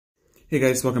Hey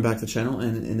guys, welcome back to the channel,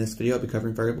 and in this video I'll be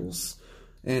covering variables,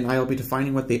 and I'll be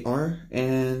defining what they are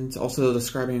and also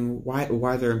describing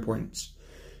why they're important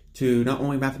to not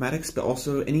only mathematics but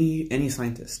also any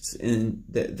scientists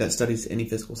that studies any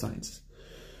physical science.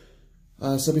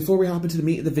 So before we hop into the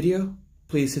meat of the video,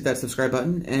 please hit that subscribe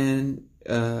button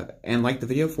and like the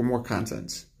video for more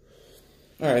content.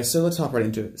 Alright, so let's hop right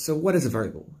into it. So what is a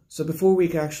variable? So before we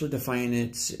can actually define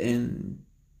it in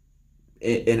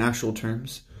actual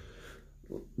terms,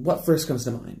 what first comes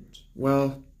to mind?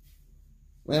 Well,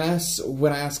 when I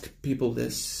ask people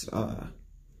this, the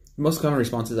most common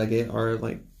responses I get are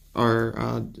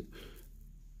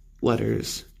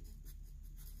letters,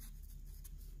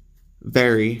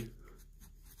 vary,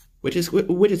 which is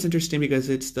interesting because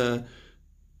it's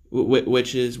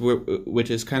which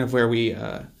is kind of where we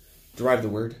derive the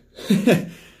word.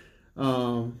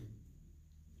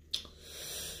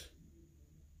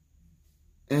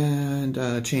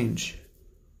 And change.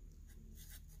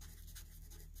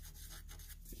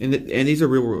 And these are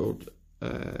real world.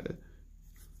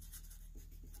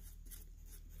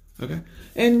 Okay.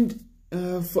 And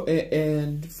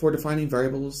for defining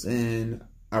variables in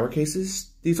our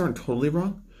cases, these aren't totally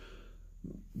wrong.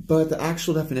 But the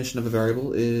actual definition of a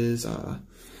variable is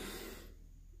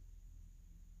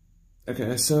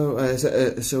okay. So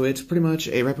it's pretty much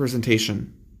a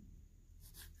representation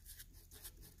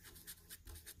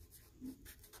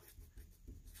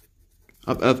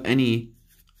of any.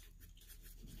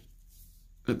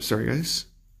 Oops, sorry guys.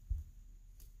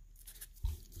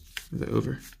 Is that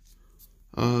over?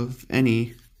 Of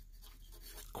any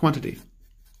quantity.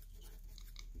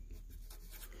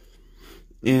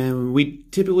 And we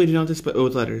typically denote this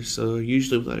with letters, so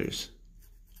usually with letters.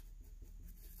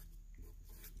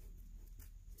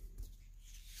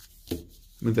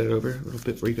 Move that over a little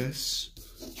bit for you guys.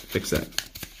 Fix that.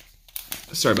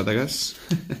 Sorry about that, guys.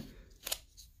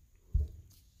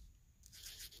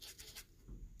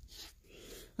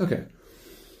 Okay,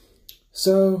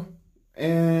 so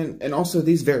and also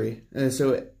these vary.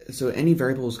 So any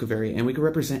variables could vary, and we could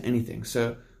represent anything.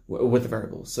 So with the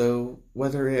variable. So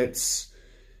whether it's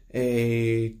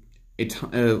so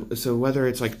whether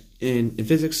it's like in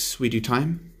physics we do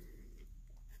time,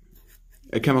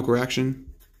 a chemical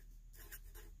reaction,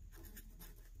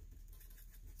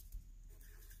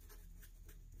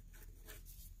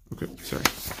 okay, sorry,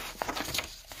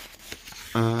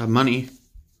 money.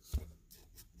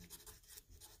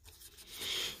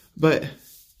 But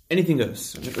anything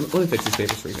goes. Let me fix these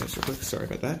papers for you guys real quick. Sorry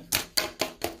about that.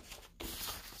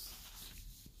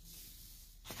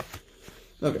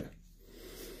 Okay.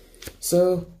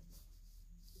 So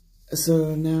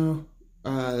now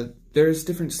there's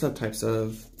different subtypes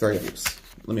of variables.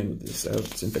 Let me move this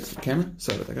out and fix the camera.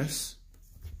 Sorry about that, guys.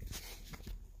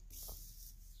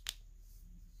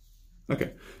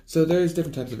 Okay. So there's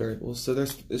different types of variables. So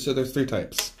there's three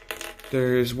types.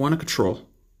 There's one, a control.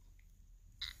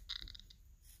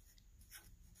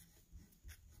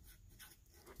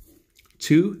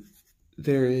 Two,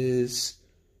 there is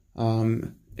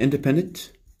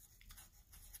independent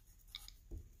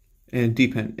and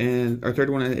dependent, and our third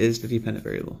one is the dependent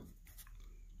variable.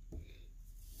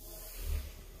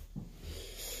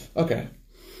 Okay,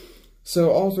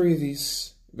 so all three of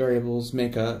these variables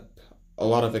make up a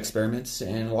lot of experiments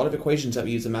and a lot of equations that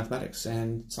we use in mathematics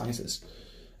and sciences.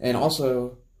 And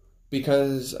also,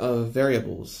 because of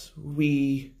variables,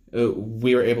 we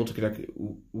are able to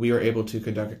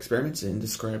conduct experiments and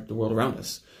describe the world around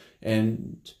us,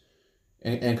 and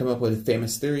come up with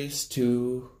famous theories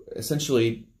to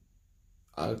essentially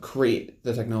create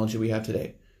the technology we have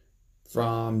today,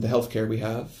 from the healthcare we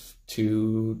have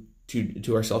to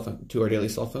our cell phone, to our daily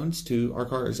cell phones, to our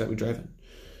cars that we drive in.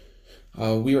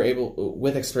 We were able,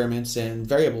 with experiments and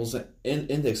variables in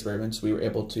the experiments, we were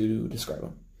able to describe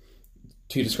them,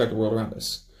 to describe the world around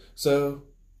us. So.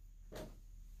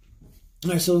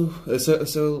 Alright, so let's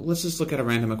just look at a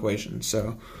random equation.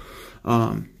 So,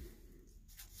 y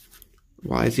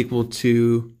is equal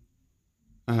to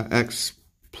x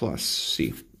plus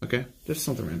c. Okay, just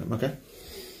something random. Okay.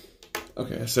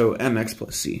 Okay, so mx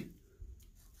plus c.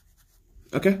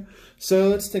 Okay, so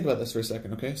let's think about this for a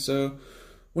second. Okay, so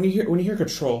when you hear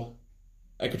control,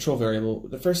 a control variable,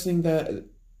 the first thing that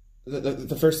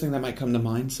might come to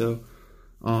mind. So,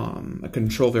 a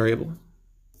control variable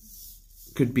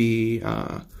could be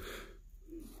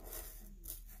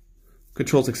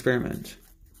controls experiment.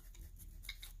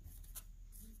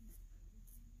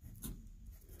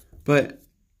 But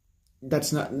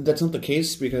that's not the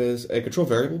case, because a control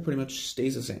variable pretty much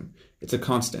stays the same. It's a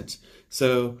constant.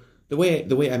 So the way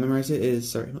I memorize it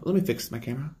is, sorry, let me fix my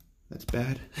camera. That's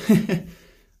bad.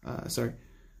 Sorry.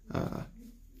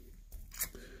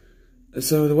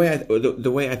 So the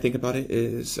way I think about it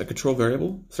is a control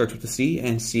variable starts with a C,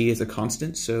 and C is a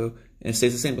constant, so it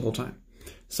stays the same the whole time.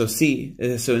 So so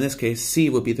in this case, C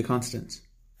will be the constant.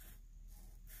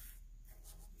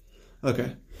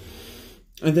 Okay.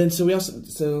 And then so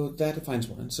that defines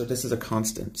one. So this is a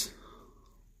constant.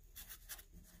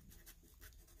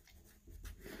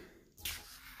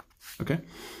 Okay.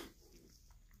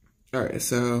 All right.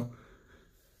 So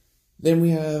then we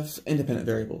have independent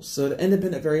variables. So the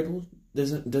independent variable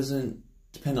doesn't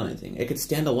depend on anything. It could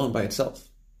stand alone by itself.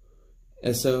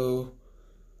 And so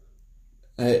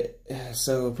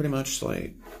pretty much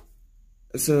like,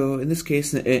 so in this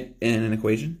case, in an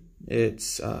equation,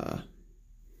 it's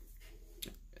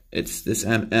this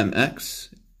mx.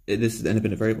 This is the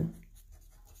independent variable.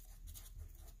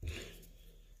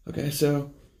 Okay,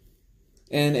 so,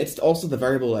 and it's also the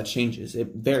variable that changes.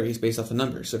 It varies based off the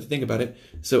number. So if you think about it,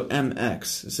 so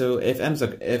mx. So if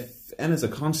m is a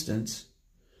constant,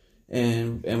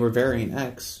 and we're varying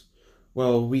x,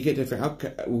 well, we get different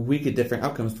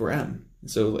outcomes for m.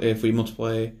 So if we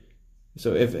multiply,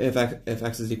 so if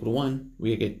x is equal to 1,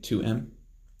 we get 2m,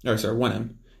 or sorry,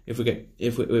 1m. If we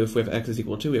have x is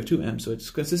equal to 2, we have 2m. So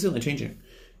it's consistently changing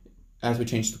as we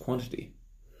change the quantity.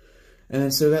 And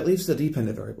then so that leaves the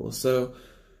dependent variable. So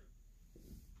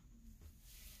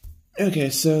okay,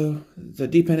 so the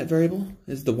dependent variable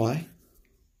is the y.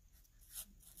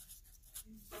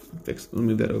 Let me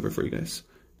move that over for you guys.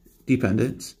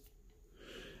 Dependent.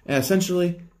 And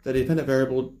essentially, the dependent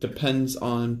variable depends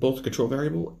on both the control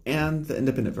variable and the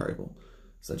independent variable.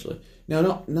 Essentially,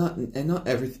 now not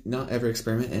every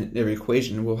experiment and every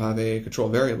equation will have a control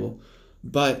variable,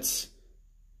 but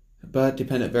the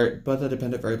dependent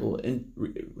variable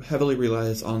heavily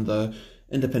relies on the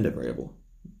independent variable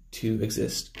to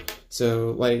exist.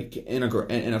 So, like in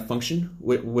a function,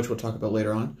 which we'll talk about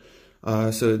later on,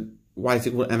 so y is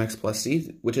equal to mx plus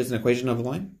c, which is an equation of a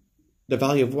line. The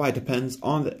value of y depends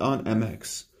on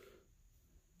mx,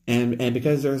 and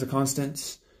because there is a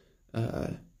constant,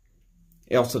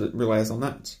 it also relies on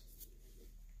that.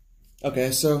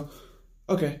 Okay, so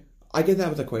I get that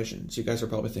with equations. You guys are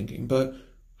probably thinking, but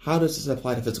how does this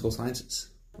apply to physical sciences?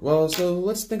 Well, so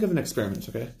let's think of an experiment.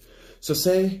 Okay, so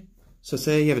say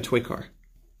you have a toy car.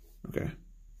 Okay.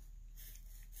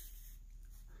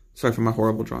 Sorry for my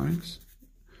horrible drawings.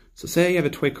 So say you have a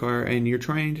toy car and you're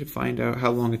trying to find out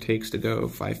how long it takes to go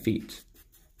 5 feet.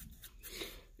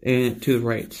 And to the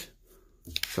right.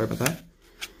 Sorry about that.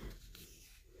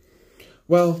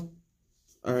 Well,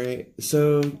 alright,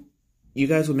 so you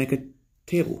guys will make a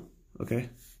table, okay?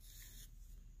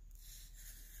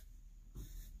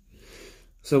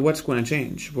 So what's going to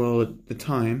change? Well, the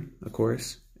time, of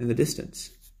course, and the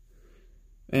distance.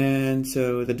 And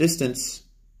so the distance,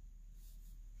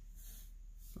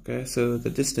 okay, so the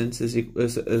distance is equal,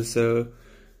 so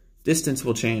distance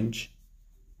will change,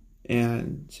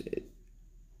 and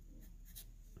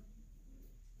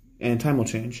time will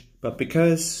change. But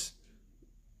because,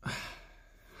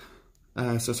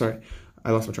 so sorry,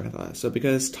 I lost my train of thought. So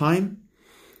because time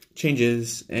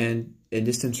changes and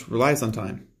distance relies on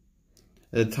time,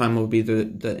 the time will be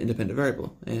the independent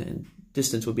variable, and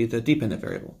distance will be the dependent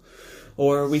variable.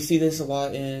 Or we see this a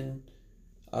lot in,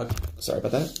 sorry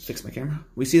about that, fix my camera.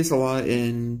 We see this a lot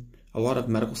in a lot of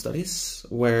medical studies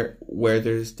where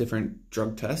there's different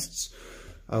drug tests.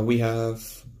 We have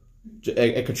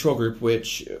a control group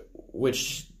which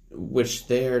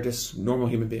they are just normal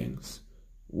human beings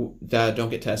that don't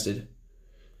get tested.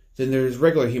 Then there's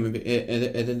regular human beings,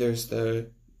 and then there's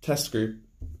the test group.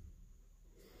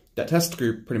 That test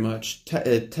group pretty much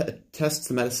tests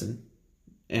the medicine,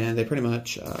 and they pretty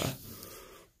much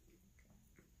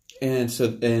and so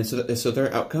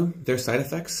their outcome, their side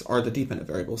effects are the dependent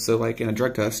variables. So like in a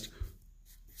drug test,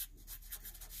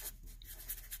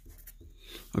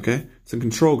 okay, it's a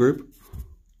control group,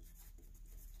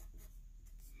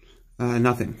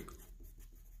 nothing,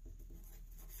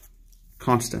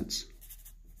 constants.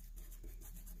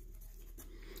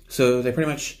 So they pretty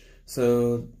much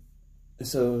the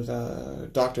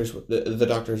doctors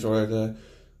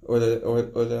or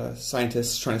the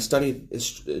scientists trying to study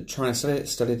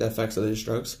the effects of these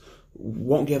drugs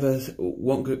won't give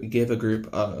a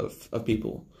group of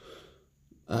people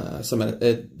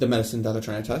the medicine that they're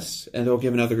trying to test, and they'll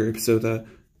give another group, so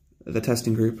the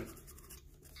testing group,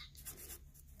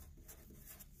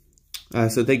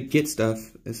 so they get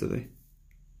stuff, so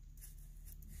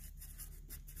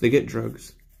they get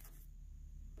drugs,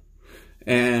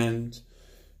 and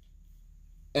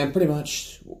pretty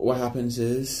much what happens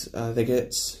is they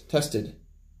get tested,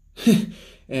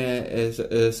 and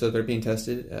so they're being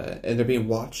tested and they're being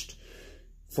watched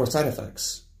for side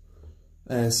effects.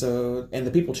 And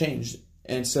the people changed.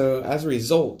 And so as a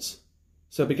result,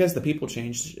 because the people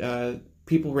changed,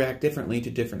 people react differently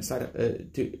to different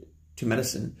to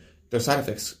medicine. Their side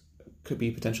effects could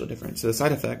be potentially different. So the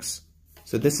side effects,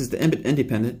 so this is the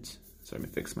independent, so let me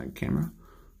fix my camera.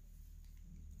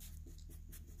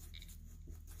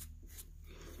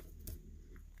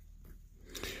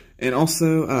 And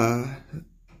also,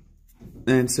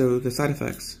 and so the side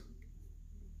effects.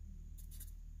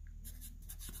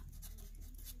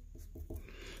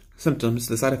 Symptoms,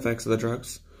 the side effects of the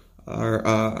drugs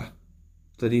are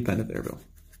the dependent variable.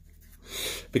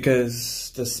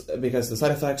 Because the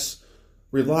side effects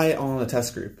rely on the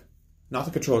test group, not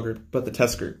the control group, but the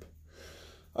test group.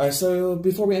 Alright, so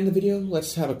before we end the video,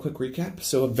 let's have a quick recap.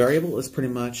 So a variable is pretty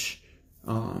much,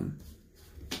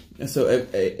 so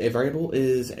a variable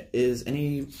is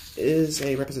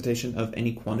a representation of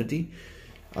any quantity.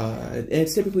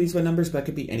 It's typically used by numbers, but it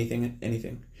could be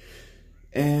anything.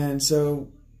 And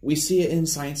so we see it in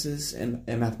sciences and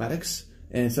mathematics,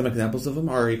 and some examples of them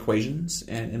are equations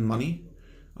and money,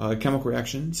 chemical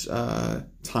reactions,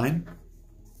 time,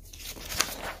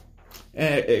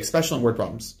 and especially in word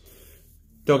problems.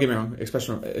 Don't get me wrong,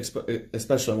 especially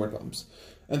in word problems.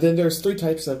 And then there's three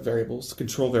types of variables: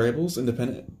 control variables,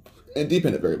 independent, and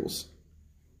dependent variables.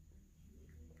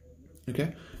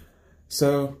 Okay,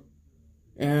 so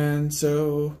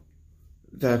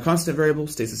the constant variable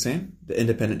stays the same, the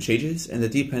independent changes, and the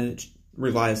dependent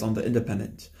relies on the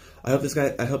independent. I hope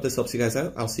this helps you guys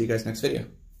out. I'll see you guys next video.